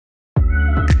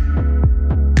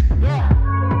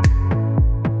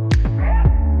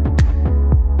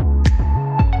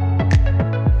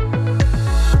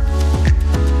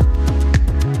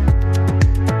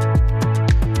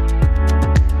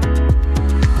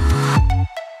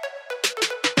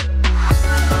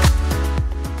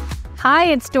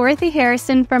Hi, it's Dorothy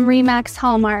Harrison from Remax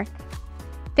Hallmark.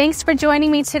 Thanks for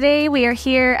joining me today. We are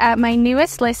here at my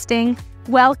newest listing.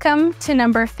 Welcome to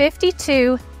number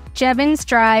 52, Jevons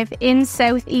Drive in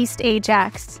Southeast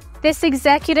Ajax. This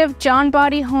executive John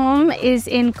Boddy home is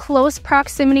in close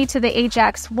proximity to the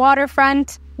Ajax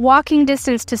waterfront, walking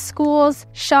distance to schools,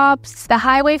 shops, the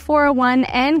Highway 401,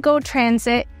 and GO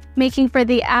Transit, making for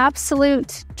the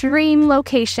absolute dream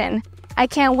location. I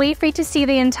can't wait for you to see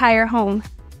the entire home.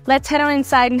 Let's head on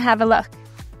inside and have a look.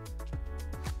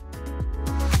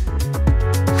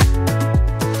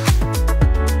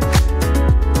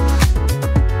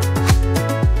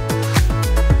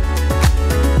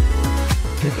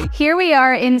 Here we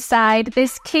are inside.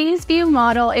 This King's View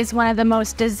model is one of the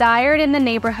most desired in the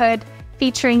neighborhood,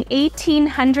 featuring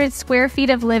 1,800 square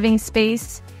feet of living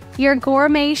space. Your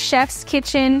gourmet chef's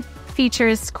kitchen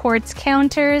features quartz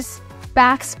counters,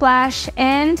 backsplash,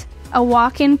 and a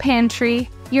walk-in pantry.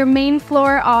 Your main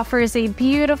floor offers a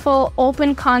beautiful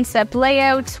open concept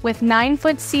layout with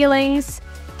 9-foot ceilings,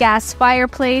 gas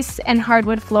fireplace, and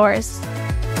hardwood floors.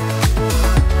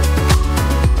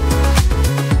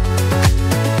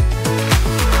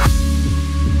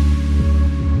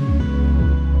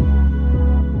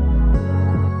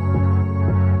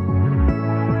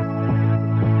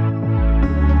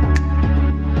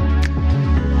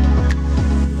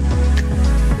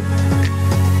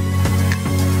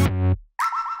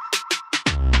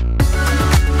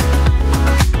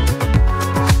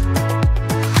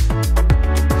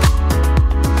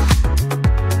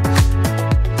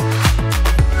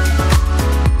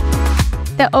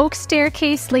 The oak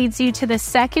staircase leads you to the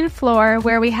second floor,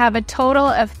 where we have a total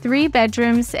of 3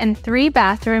 bedrooms and 3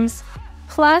 bathrooms,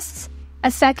 plus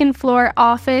a second floor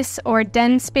office or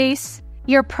den space.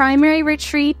 Your primary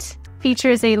retreat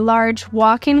features a large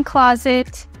walk-in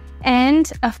closet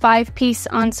and a 5-piece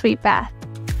ensuite bath.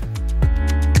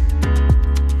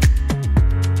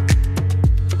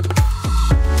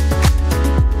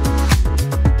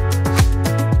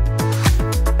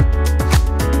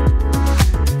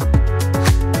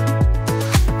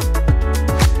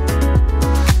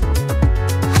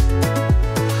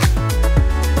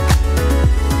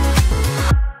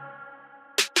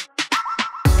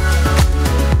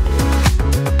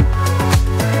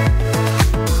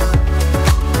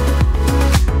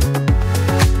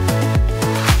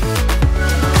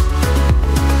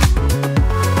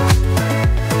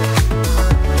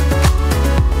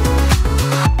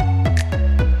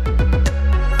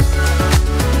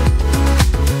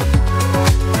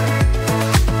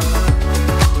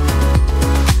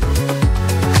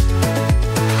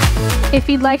 If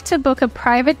you'd like to book a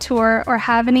private tour or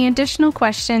have any additional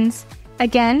questions,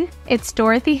 again, it's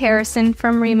Dorothy Harrison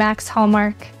from Remax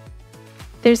Hallmark.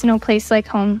 There's no place like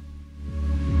home.